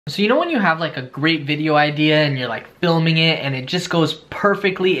So you know when you have like a great video idea and you're like filming it and it just goes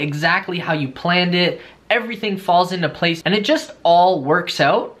perfectly exactly how you planned it, everything falls into place and it just all works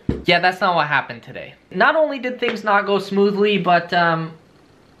out? Yeah, that's not what happened today. Not only did things not go smoothly, but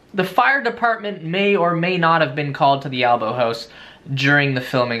the fire department may or may not have been called to the ALBOE house during the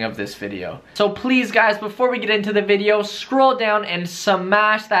filming of this video. So please guys, before we get into the video, scroll down and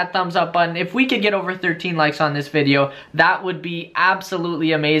smash that thumbs up button. If we could get over 13 likes on this video, that would be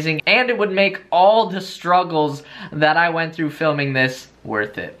absolutely amazing, and it would make all the struggles that I went through filming this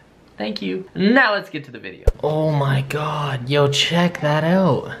worth it. Thank you. Now let's get to the video. Oh my god, yo, check that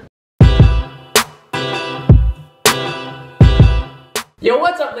out. Yo,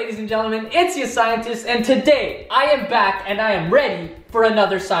 what's up ladies and gentlemen, it's your scientist, and today I am back and I am ready for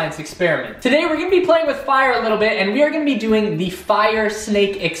another science experiment. Today we're gonna be playing with fire a little bit and we are gonna be doing the fire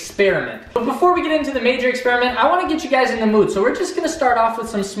snake experiment. But before we get into the major experiment, I wanna get you guys in the mood. So we're just gonna start off with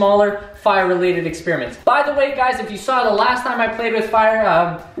some smaller fire related experiments. By the way guys, if you saw the last time I played with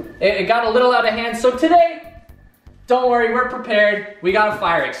fire, it got a little out of hand. So today, don't worry, we're prepared. We got a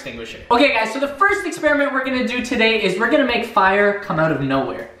fire extinguisher. Okay guys, so the first experiment we're gonna do today is we're gonna make fire come out of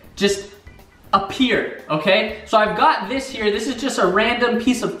nowhere. Just appear, okay? So I've got this here. This is just a random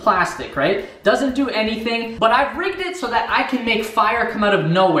piece of plastic, right? Doesn't do anything, but I've rigged it so that I can make fire come out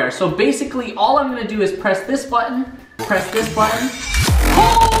of nowhere. So basically, all I'm gonna do is press this button, press this button.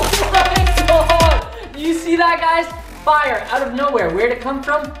 Oh my god! You see that guys? Fire out of nowhere. Where'd it come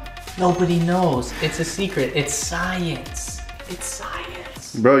from? Nobody knows. It's a secret. It's science. It's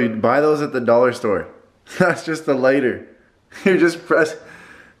science. Bro, you buy those at the dollar store. That's just a lighter. You just press.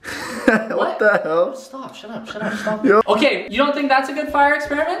 What the hell? Stop, shut up, stop. Yo. Okay, you don't think that's a good fire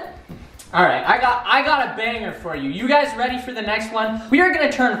experiment? All right, I got a banger for you. You guys ready for the next one? We are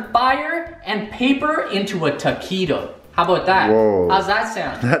gonna turn fire and paper into a taquito. How about that? Whoa. How's that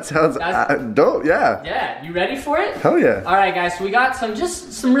sound? That sounds dope, yeah. Yeah, you ready for it? Hell yeah. All right guys, so we got some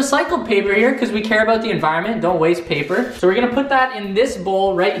recycled paper here because we care about the environment, don't waste paper. So we're gonna put that in this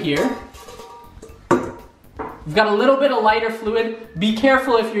bowl right here. We've got a little bit of lighter fluid. Be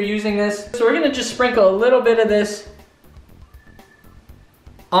careful if you're using this. So we're gonna just sprinkle a little bit of this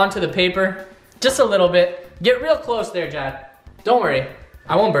onto the paper. Just a little bit. Get real close there, Jad. Don't worry,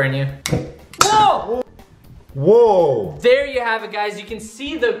 I won't burn you. Whoa! Whoa! There you have it, guys. You can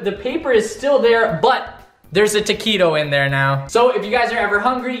see the paper is still there, but there's a taquito in there now. So if you guys are ever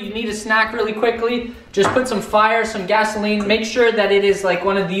hungry, you need a snack really quickly, just put some fire, some gasoline. Make sure that it is like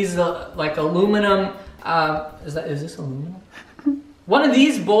one of these like aluminum, is this aluminum? One of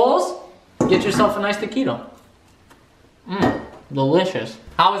these bowls, get yourself a nice taquito. Mmm, delicious.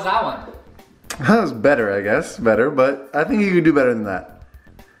 How was that one? That was better, I guess. Better, but I think you could do better than that.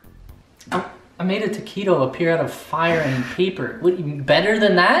 I made a taquito appear out of fire and paper. What, better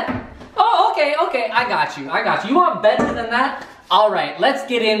than that? Oh, okay, I got you. You want better than that? All right, let's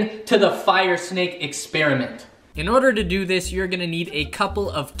get into the fire snake experiment. In order to do this, you're gonna need a couple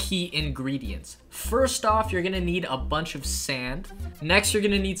of key ingredients. First off, you're gonna need a bunch of sand. Next, you're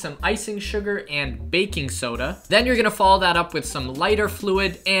gonna need some icing sugar and baking soda. Then you're gonna follow that up with some lighter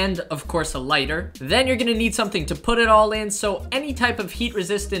fluid and, of course, a lighter. Then you're gonna need something to put it all in, so any type of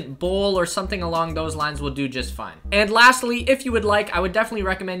heat-resistant bowl or something along those lines will do just fine. And lastly, if you would like, I would definitely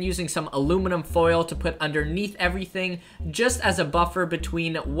recommend using some aluminum foil to put underneath everything, just as a buffer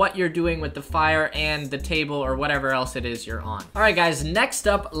between what you're doing with the fire and the table or whatever else it is you're on. All right, guys, next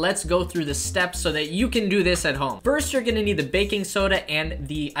up, let's go through the steps so that you can do this at home. First, you're gonna need the baking soda and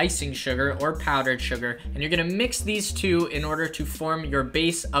the icing sugar or powdered sugar, and you're gonna mix these two in order to form your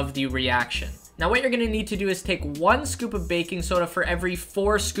base of the reaction. Now what you're gonna need to do is take 1 scoop of baking soda for every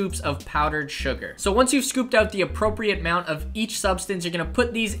 4 scoops of powdered sugar. So once you've scooped out the appropriate amount of each substance, you're gonna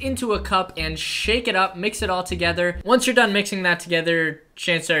put these into a cup and shake it up, mix it all together. Once you're done mixing that together,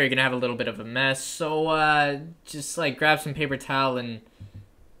 chances are you're gonna have a little bit of a mess. So just like grab some paper towel and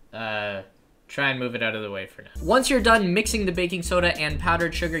try and move it out of the way for now. Once you're done mixing the baking soda and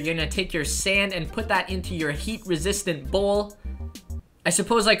powdered sugar, you're gonna take your sand and put that into your heat-resistant bowl. I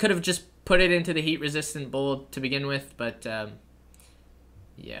suppose I could have just put it into the heat-resistant bowl to begin with, but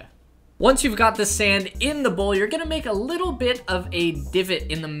yeah. Once you've got the sand in the bowl, you're gonna make a little bit of a divot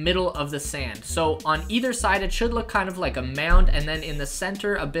in the middle of the sand. So on either side, it should look kind of like a mound, and then in the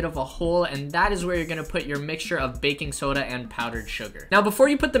center, a bit of a hole, and that is where you're gonna put your mixture of baking soda and powdered sugar. Now, before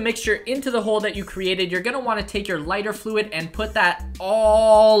you put the mixture into the hole that you created, you're gonna wanna take your lighter fluid and put that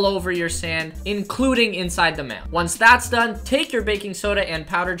all over your sand, including inside the mound. Once that's done, take your baking soda and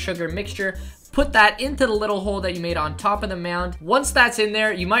powdered sugar mixture, put that into the little hole that you made on top of the mound. Once that's in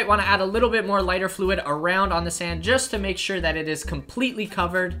there, you might want to add a little bit more lighter fluid around on the sand just to make sure that it is completely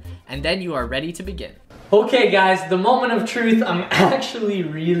covered, and then you are ready to begin. Okay guys, the moment of truth. I'm actually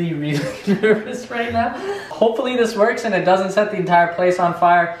really nervous right now. Hopefully this works and it doesn't set the entire place on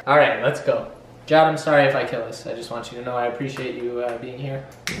fire. All right, let's go. Jad, I'm sorry if I kill us. I just want you to know I appreciate you being here.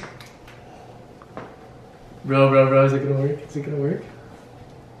 Bro, is it gonna work? Is it gonna work?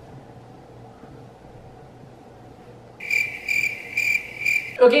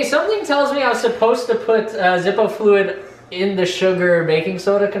 Okay, something tells me I was supposed to put Zippo fluid in the sugar baking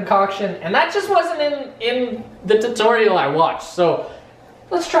soda concoction, and that just wasn't in the tutorial I watched, so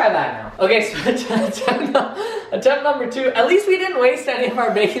let's try that now. Okay, so attempt number 2. At least we didn't waste any of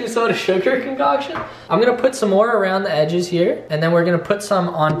our baking soda sugar concoction. I'm gonna put some more around the edges here, and then we're gonna put some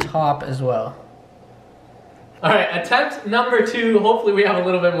on top as well. All right, attempt number 2. Hopefully we have a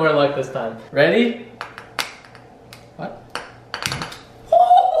little bit more luck this time. Ready? What?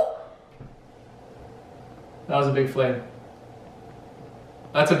 Oh! That was a big flame.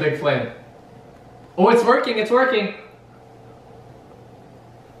 That's a big flame. Oh, it's working, it's working.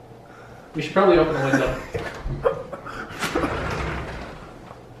 We should probably open the window.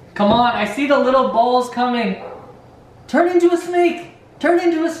 Come on, I see the little balls coming. Turn into a snake. Turn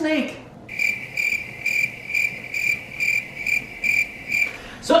into a snake.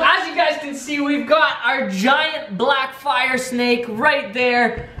 So as you guys can see, we've got our giant black fire snake right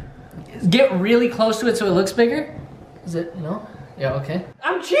there. Get really close to it so it looks bigger. Is it, no? Yeah, okay.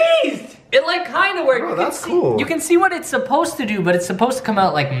 I'm cheesed! It like kind of worked. Oh, that's cool. You can see what it's supposed to do, but it's supposed to come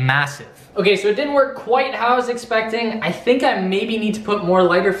out like massive. Okay, so it didn't work quite how I was expecting. I think I maybe need to put more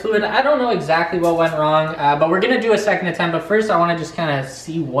lighter fluid. I don't know exactly what went wrong, but we're gonna do a second attempt. But first I wanna just kind of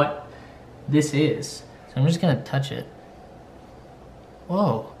see what this is. So I'm just gonna touch it.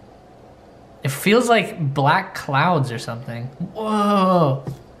 Whoa. It feels like black clouds or something. Whoa.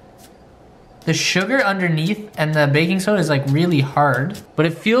 The sugar underneath and the baking soda is like really hard, but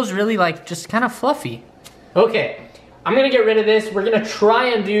it feels really like just kind of fluffy. Okay, I'm gonna get rid of this. We're gonna try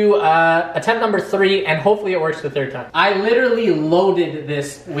and do attempt number 3, and hopefully it works the 3rd time. I literally loaded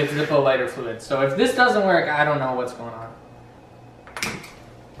this with Zippo lighter fluid, so if this doesn't work, I don't know what's going on.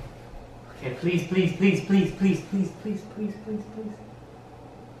 Okay, please.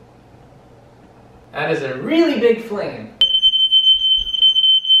 That is a really big flame.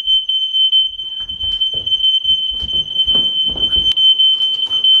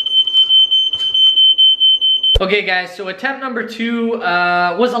 Okay guys, so attempt number 2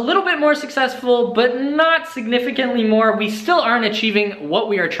 was a little bit more successful, but not significantly more. We still aren't achieving what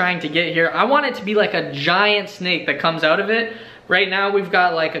we are trying to get here. I want it to be like a giant snake that comes out of it. Right now we've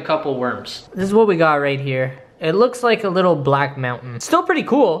got like a couple worms. This is what we got right here. It looks like a little black mountain. Still pretty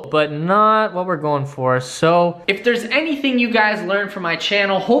cool, but not what we're going for. So if there's anything you guys learn from my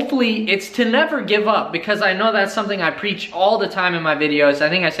channel, hopefully it's to never give up, because I know that's something I preach all the time in my videos. I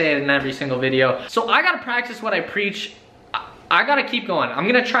think I say it in every single video. So I gotta practice what I preach. I gotta keep going. I'm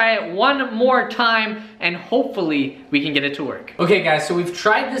gonna try it one more time and hopefully we can get it to work. Okay guys, so we've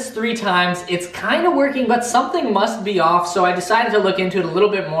tried this 3 times. It's kind of working, but something must be off. So I decided to look into it a little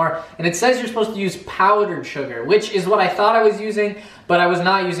bit more, and it says you're supposed to use powdered sugar, which is what I thought I was using, but I was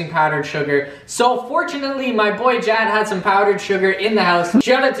not using powdered sugar. So fortunately, my boy Jad had some powdered sugar in the house.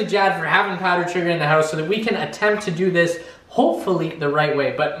 Shout out to Jad for having powdered sugar in the house so that we can attempt to do this hopefully the right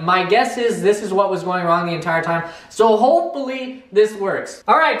way. But my guess is this is what was going wrong the entire time. So hopefully this works.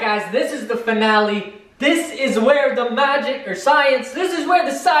 All right guys, this is the finale. This is where the magic or science, this is where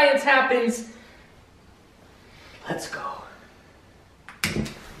the science happens. Let's go.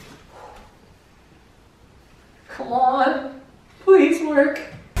 Come on, please work.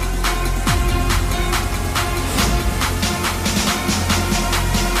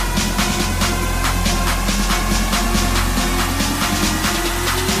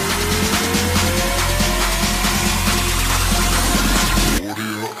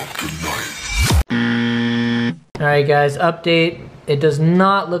 Alright guys, update. It does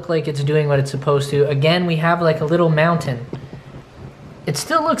not look like it's doing what it's supposed to. Again, we have like a little mountain. It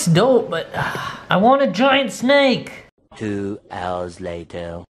still looks dope, but I want a giant snake. 2 hours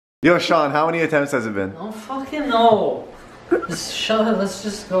later. Yo, Sean, how many attempts has it been? I don't fucking know. Just shut it, let's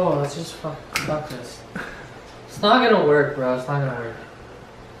just go. Let's just fuck this. It's not gonna work, bro. It's not gonna work.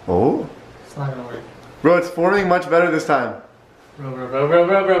 Oh? It's not gonna work. Bro, it's forming much better this time.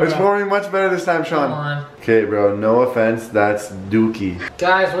 Bro. It's forming much better this time, Sean. Come on. Okay, bro, no offense, that's dookie.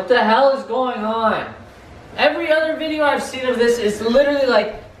 Guys, what the hell is going on? Every other video I've seen of this is literally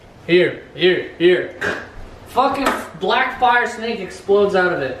like, here. Fucking black fire snake explodes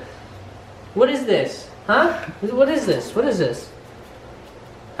out of it. What is this? Huh? What is this? What is this?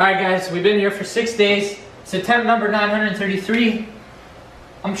 Alright guys, we've been here for 6 days. It's attempt number 933.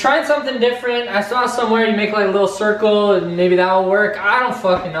 I'm trying something different. I saw somewhere you make like a little circle and maybe that'll work. I don't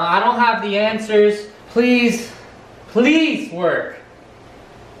fucking know. I don't have the answers. Please, please work.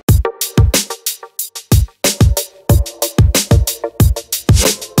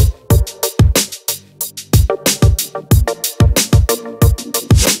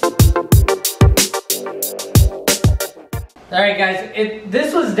 Alright guys,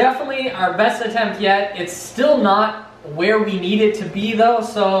 this was definitely our best attempt yet. It's still not where we need it to be though,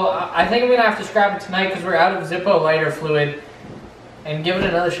 so I think I'm gonna have to scrap it tonight because we're out of Zippo lighter fluid and give it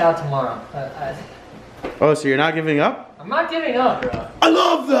another shot tomorrow. Oh, so you're not giving up? I'm not giving up, bro. I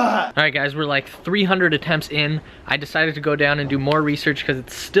love that! Alright guys, we're like 300 attempts in. I decided to go down and do more research because it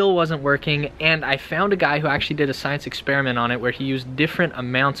still wasn't working, and I found a guy who actually did a science experiment on it where he used different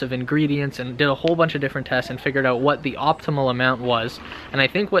amounts of ingredients and did a whole bunch of different tests and figured out what the optimal amount was. And I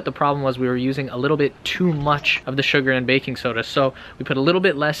think what the problem was, we were using a little bit too much of the sugar and baking soda, so we put a little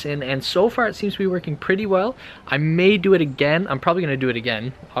bit less in, and so far it seems to be working pretty well. I may do it again. I'm probably going to do it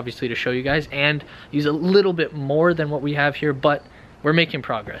again, obviously, to show you guys, and use a little bit more than what we have here, but we're making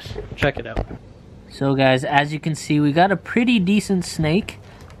progress. Check it out. So guys, as you can see, we got a pretty decent snake.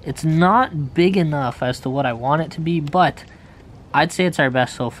 It's not big enough as to what I want it to be, but I'd say it's our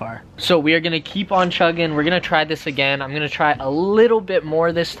best so far. So we are gonna keep on chugging. We're gonna try this again. I'm gonna try a little bit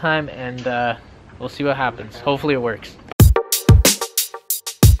more this time, and we'll see what happens. Hopefully it works.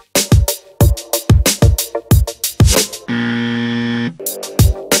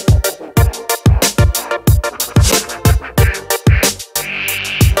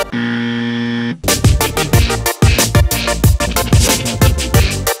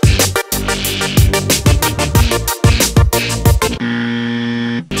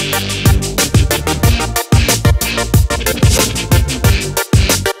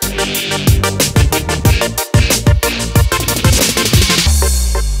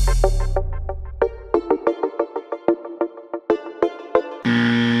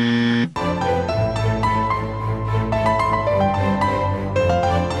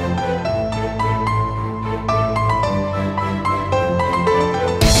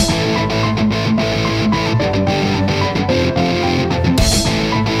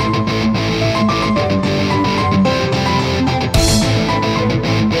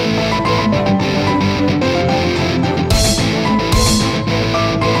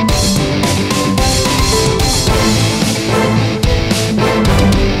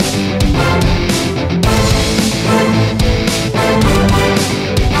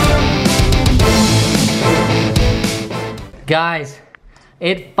 Guys,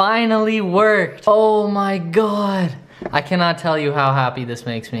 it finally worked. Oh my god. I cannot tell you how happy this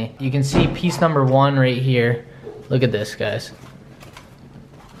makes me. You can see piece number 1 right here. Look at this, guys.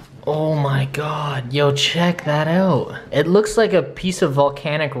 Oh my god. Yo, check that out. It looks like a piece of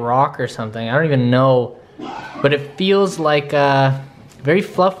volcanic rock or something. I don't even know. But it feels like very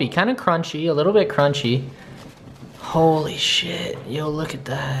fluffy, kind of crunchy, a little bit crunchy. Holy shit. Yo, look at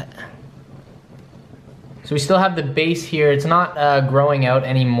that. So we still have the base here. It's not growing out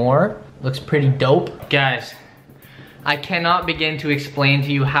anymore. Looks pretty dope. Guys, I cannot begin to explain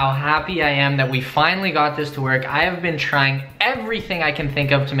to you how happy I am that we finally got this to work. I have been trying everything I can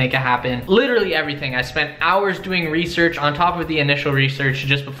think of to make it happen. Literally everything. I spent hours doing research on top of the initial research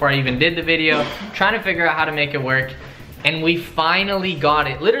just before I even did the video, trying to figure out how to make it work. And we finally got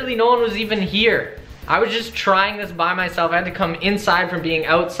it. Literally no one was even here. I was just trying this by myself. I had to come inside from being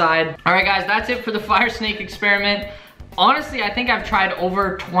outside. All right, guys, that's it for the fire snake experiment. Honestly, I think I've tried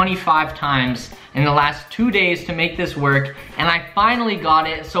over 25 times in the last 2 days to make this work, and I finally got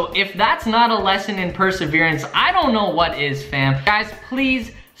it. So if that's not a lesson in perseverance, I don't know what is, fam. Guys,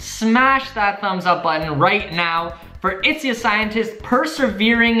 please smash that thumbs up button right now for ItsYeScientist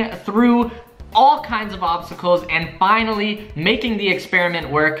persevering through all kinds of obstacles and finally making the experiment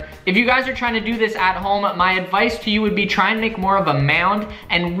work. If you guys are trying to do this at home, my advice to you would be try and make more of a mound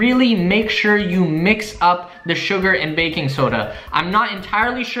and really make sure you mix up the sugar and baking soda. I'm not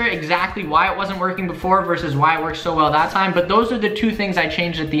entirely sure exactly why it wasn't working before versus why it worked so well that time, but those are the 2 things I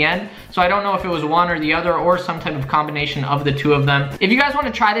changed at the end. So I don't know if it was one or the other or some type of combination of the 2 of them. If you guys want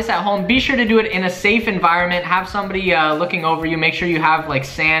to try this at home, be sure to do it in a safe environment. Have somebody looking over you. Make sure you have like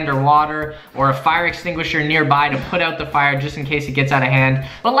sand or water or a fire extinguisher nearby to put out the fire just in case it gets out of hand.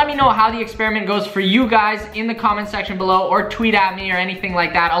 But let me know how the experiment goes for you guys in the comment section below, or tweet at me or anything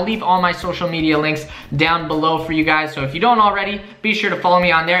like that. I'll leave all my social media links down below for you guys, so if you don't already, be sure to follow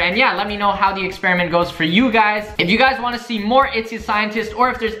me on there. And yeah, let me know how the experiment goes for you guys. If you guys want to see more Itsy Scientist,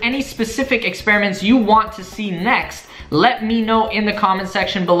 or if there's any specific experiments you want to see next, let me know in the comment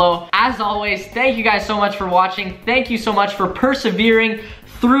section below. As always, thank you guys so much for watching. Thank you so much for persevering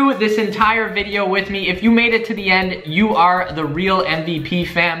through this entire video with me. If you made it to the end, you are the real MVP,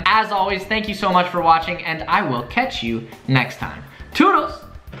 fam. As always, thank you so much for watching, and I will catch you next time. Toodles!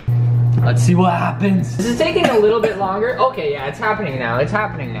 Let's see what happens. This is taking a little bit longer. Okay, yeah, it's happening now. It's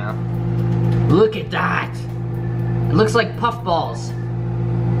happening now. Look at that. It looks like puffballs.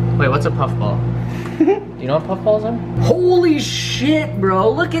 Wait, what's a puffball? Do you know what puffballs are? Holy shit,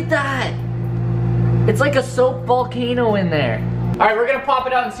 bro. Look at that. It's like a soap volcano in there. All right, we're gonna pop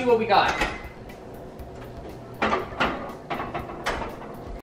it out and see what we got.